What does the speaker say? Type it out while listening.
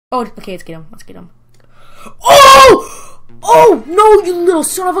Oh, okay, let's get him. Let's get him. Oh! Oh, no, you little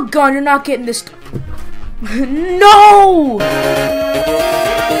son of a gun. You're not getting this. No!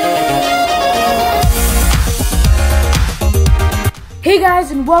 Hey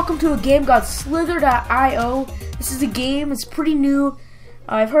guys, and welcome to a game called Slither.io. This is a game, it's pretty new.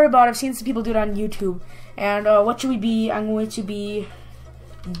 I've heard about it, I've seen some people do it on YouTube. And what should we be? I'm going to be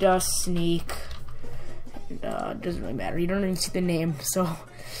the snake. Doesn't really matter, you don't even see the name. So,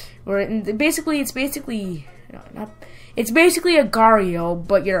 it's basically a Gario,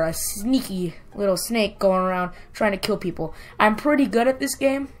 but you're a sneaky little snake going around trying to kill people. I'm pretty good at this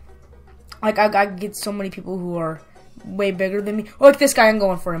game. Like, I get so many people who are way bigger than me. Oh, look, this guy, I'm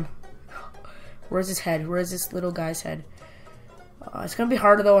going for him. Where's his head? Where's this little guy's head? It's gonna be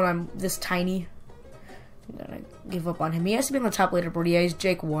harder though when I'm this tiny. I'm gonna give up on him. He has to be on the top leaderboard. Yeah, he's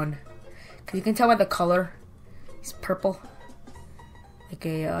Jake 1. Cause you can tell by the color. He's purple. Like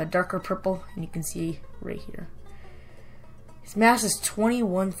a darker purple. And you can see right here. His mass is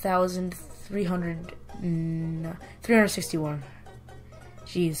 21,361.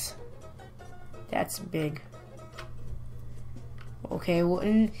 Jeez. That's big. Okay, well,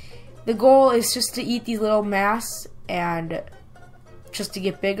 and the goal is just to eat these little masks and just to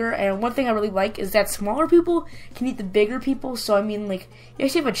get bigger. And one thing I really like is that smaller people can eat the bigger people. So I mean, like, you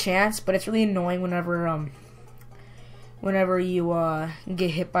actually have a chance, but it's really annoying whenever you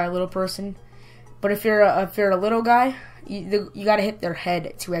get hit by a little person. But if you're a little guy, you gotta hit their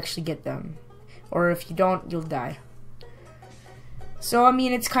head to actually get them, or if you don't, you'll die. So I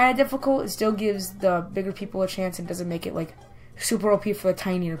mean, it's kind of difficult. It still gives the bigger people a chance and doesn't make it like super OP for the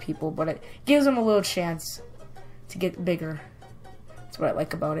tinier people, but it gives them a little chance to get bigger. That's what I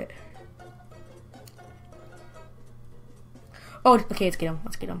like about it. Oh, okay, let's get him.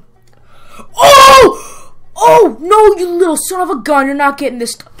 Let's get him. Oh! Oh, no, you little son of a gun. You're not getting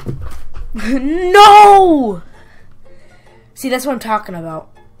this. No! See, that's what I'm talking about.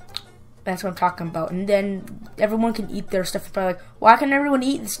 That's what I'm talking about. And then everyone can eat their stuff. You're probably like, why can everyone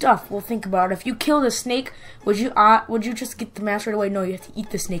eat the stuff? Well, think about it. If you kill the snake, would you just get the mask right away? No, you have to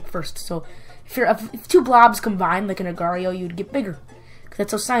eat the snake first. So if two blobs combine, like in a Gario, you'd get bigger. Because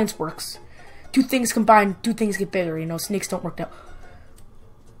that's how science works. Two things combine, two things get bigger. You know, snakes don't work out.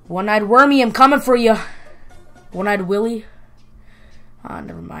 One-eyed Wormy, I'm coming for you. One-eyed Willy. Ah,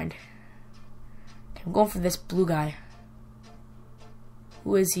 never mind. Okay, I'm going for this blue guy.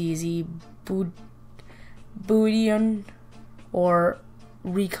 Who is he? Is he Boodian or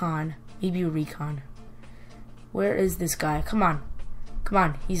Recon? Maybe Recon. Where is this guy? Come on. Come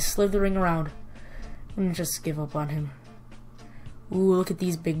on. He's slithering around. I'm gonna just give up on him. Ooh, look at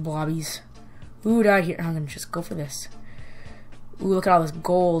these big blobbies. Ooh, out here. I'm gonna just go for this. Ooh, look at all this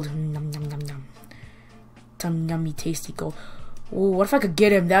gold. Nom, nom, nom, nom. Some yummy, tasty gold. Ooh, what if I could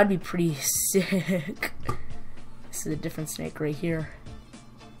get him? That would be pretty sick. This is a different snake right here.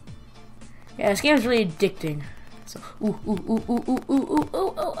 Yeah, this game is really addicting. So, ooh, ooh, ooh, ooh, ooh, ooh, ooh, ooh,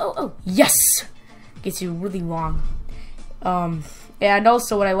 ooh, ooh, ooh. Yes! Gets you really long. And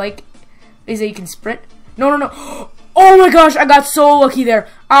also what I like is that you can sprint. No, no, no. Oh my gosh, I got so lucky there.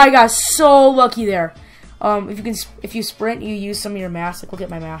 I got so lucky there. If you sprint, you use some of your mass. Like, look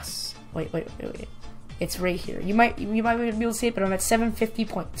at my mass. Wait. It's right here. You might be able to see it, but I'm at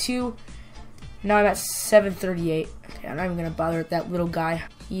 750.2. Now I'm at 738. Okay, I'm not even gonna bother with that little guy.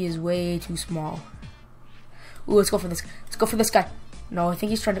 He is way too small. Ooh, let's go for this. Let's go for this guy. No, I think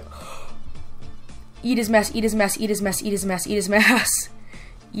he's trying to eat his mess, eat his mess, eat his mess, eat his mess, eat his mess.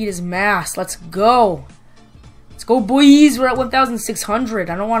 Eat his mass. Let's go. Let's go, boys. We're at 1,600.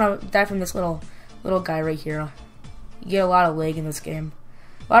 I don't want to die from this little guy right here. You get a lot of lag in this game.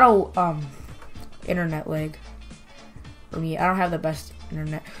 A lot of internet lag. For me, I don't have the best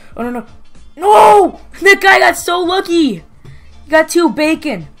internet. Oh no. No! That guy got so lucky! He got 2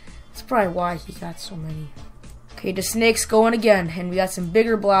 bacon. That's probably why he got so many. Okay, the snake's going again. And we got some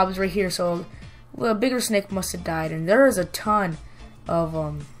bigger blobs right here. So, a bigger snake must have died. And there is a ton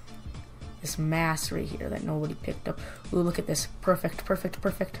of, this mass right here that nobody picked up. Ooh, look at this. Perfect.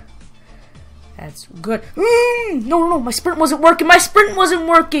 That's good. No. My sprint wasn't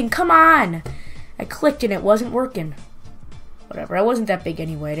working. Come on. I clicked and it wasn't working. Whatever, I wasn't that big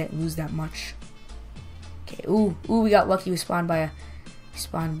anyway. I didn't lose that much. Okay, ooh, we got lucky. We spawned by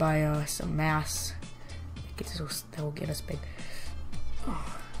some mass. That will get us big.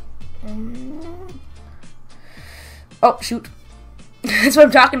 Oh, shoot. That's what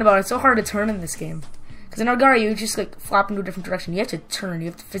I'm talking about. It's so hard to turn in this game. Because in Gario, you just like flop into a different direction. You have to turn. You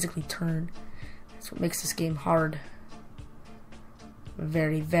have to physically turn. That's what makes this game hard.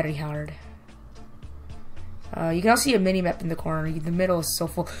 Very, very hard. You can also see a mini-map in the corner. The middle is so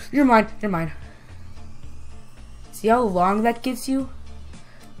full. You're mine. You're mine. See how long that gets you?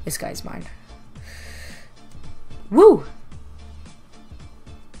 This guy's mine. Woo!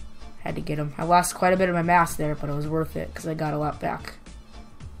 Had to get him. I lost quite a bit of my mass there, but it was worth it because I got a lot back.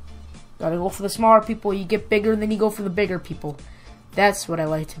 Gotta go for the smaller people. You get bigger, and then you go for the bigger people. That's what I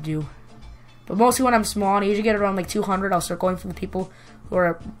like to do. But mostly when I'm small, and I usually get around like 200, I'll start going for the people who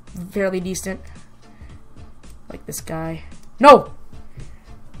are fairly decent. Like this guy. No!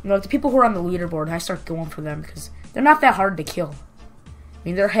 You know, like the people who are on the leaderboard, I start going for them because they're not that hard to kill. I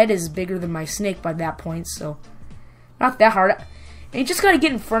mean, their head is bigger than my snake by that point, so not that hard. And you just gotta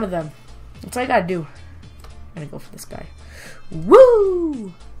get in front of them. That's all I gotta do. I'm gonna go for this guy.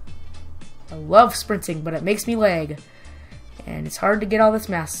 Woo! I love sprinting, but it makes me lag. And it's hard to get all this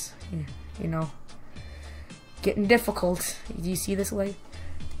mass. You know. Getting difficult. Do you see this lag?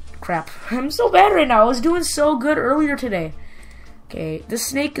 Crap. I'm so bad right now. I was doing so good earlier today. Okay, this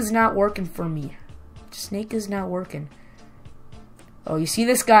snake is not working for me. The snake is not working. Oh, you see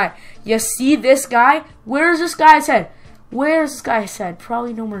this guy? You see this guy? Where's this guy's head? Where's this guy's head?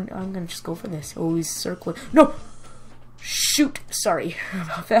 Probably no more. I'm gonna just go for this. Oh, he's circling. No! Shoot! Sorry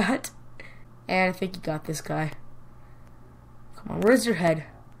about that. And I think you got this guy. Come on, where's your head?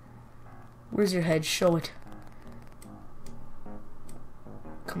 Where's your head? Show it.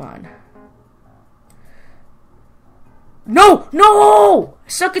 Come on. No! No! I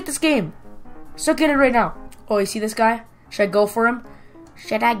suck at this game. I suck at it right now. Oh, you see this guy? Should I go for him?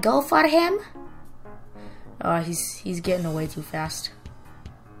 Should I go for him? Oh, he's getting away too fast.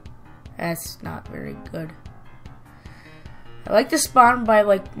 That's not very good. I like to spawn by,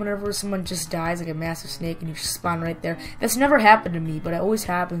 like, whenever someone just dies, like a massive snake, and you just spawn right there. That's never happened to me, but it always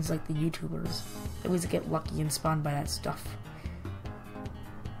happens, like the YouTubers. They always get lucky and spawn by that stuff.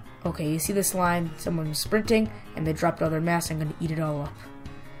 Okay, you see this line? Someone was sprinting, and they dropped all their mass. I'm gonna eat it all up.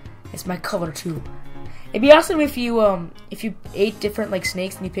 It's my color, too. It'd be awesome if you ate different, like,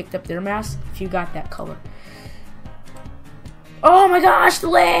 snakes and you picked up their mass, if you got that color. Oh my gosh, the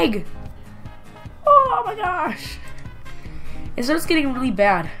leg! Oh my gosh! It starts getting really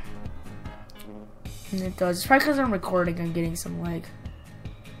bad. And it does. It's probably because I'm recording, I'm getting some lag.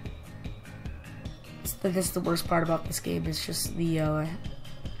 That's the worst part about this game, is just the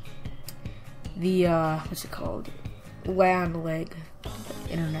what's it called? LAN lag.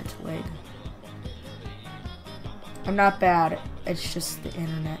 Internet lag. I'm not bad, it's just the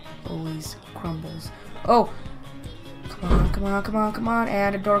internet always crumbles. Oh! Come on, come on, come on, come on.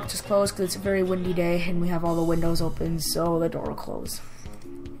 And the door just closed because it's a very windy day and we have all the windows open, so the door will close.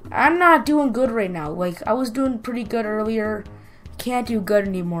 I'm not doing good right now. Like, I was doing pretty good earlier. Can't do good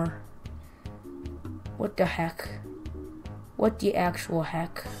anymore. What the heck? What the actual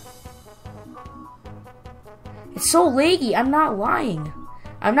heck? It's so laggy, I'm not lying.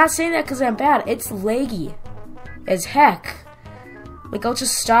 I'm not saying that because I'm bad. It's laggy as heck. Like, I'll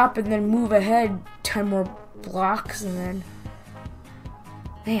just stop and then move ahead 10 more blocks and then...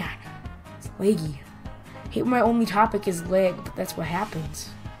 Man, it's laggy. I hate when my only topic is lag, but that's what happens.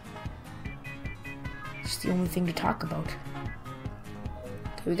 It's the only thing to talk about.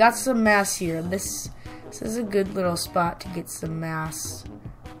 Okay, we got some mass here. This is a good little spot to get some mass.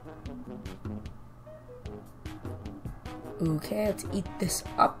 Okay, let's eat this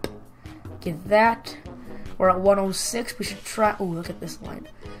up. Get that. We're at 106. We should try... Oh, look at this line.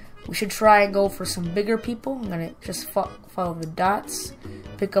 We should try and go for some bigger people. I'm gonna just follow the dots.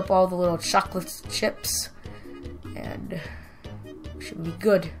 Pick up all the little chocolate chips. And we should be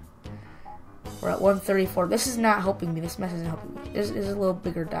good. We're at 134. This is not helping me. This mess isn't helping me. There's a little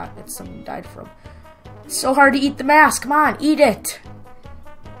bigger dot that someone died from. It's so hard to eat the mass. Come on, eat it.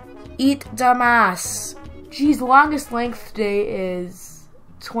 Eat the mass. Geez, the longest length today is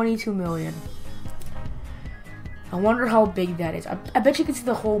 22 million. I wonder how big that is. I bet you can see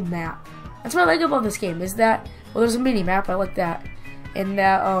the whole map. That's what I like about this game, is that, well, there's a mini map, I like that. And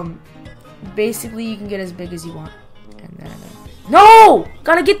that, basically you can get as big as you want. And then, no!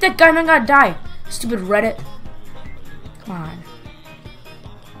 Gotta get that guy and I'm gonna die. Stupid Reddit. Come on.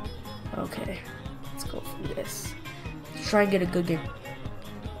 Okay. Let's go through this. Let's try and get a good game.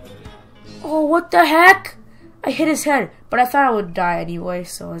 Oh, what the heck? I hit his head, but I thought I would die anyway,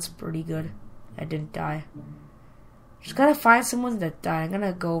 so that's pretty good. I didn't die. Just gotta find someone that died. I'm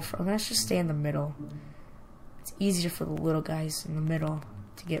gonna just stay in the middle. It's easier for the little guys in the middle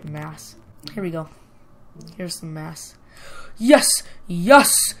to get mass. Here we go. Here's some mass. Yes!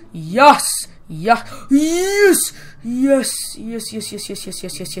 Yes! Yes! Yes! Yes! Yes! Yes! Yes! Yes! Yes! Yes!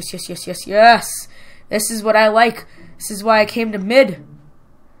 Yes! Yes! Yes! Yes! Yes! Yes! This is what I like. This is why I came to mid.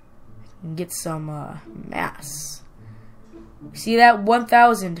 and get some mass. See that?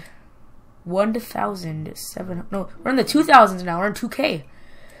 1,000. 1,007. No, we're in the 2,000s now. We're in 2K.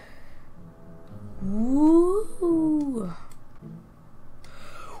 Woo!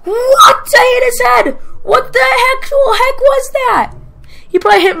 What? I hit his head! What the heck was that? He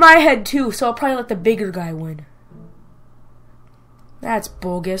probably hit my head too, so I'll probably let the bigger guy win. That's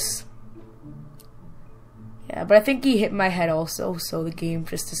bogus. Yeah, but I think he hit my head also, so the game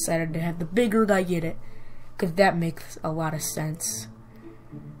just decided to have the bigger guy get it. Because that makes a lot of sense.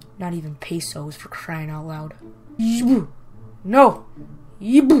 Not even pesos, for crying out loud. No!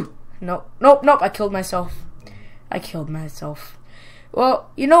 Nope, I killed myself.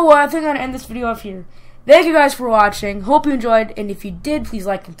 Well, you know what? I think I'm going to end this video off here. Thank you guys for watching. Hope you enjoyed. And if you did, please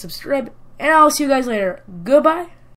like and subscribe. And I'll see you guys later. Goodbye.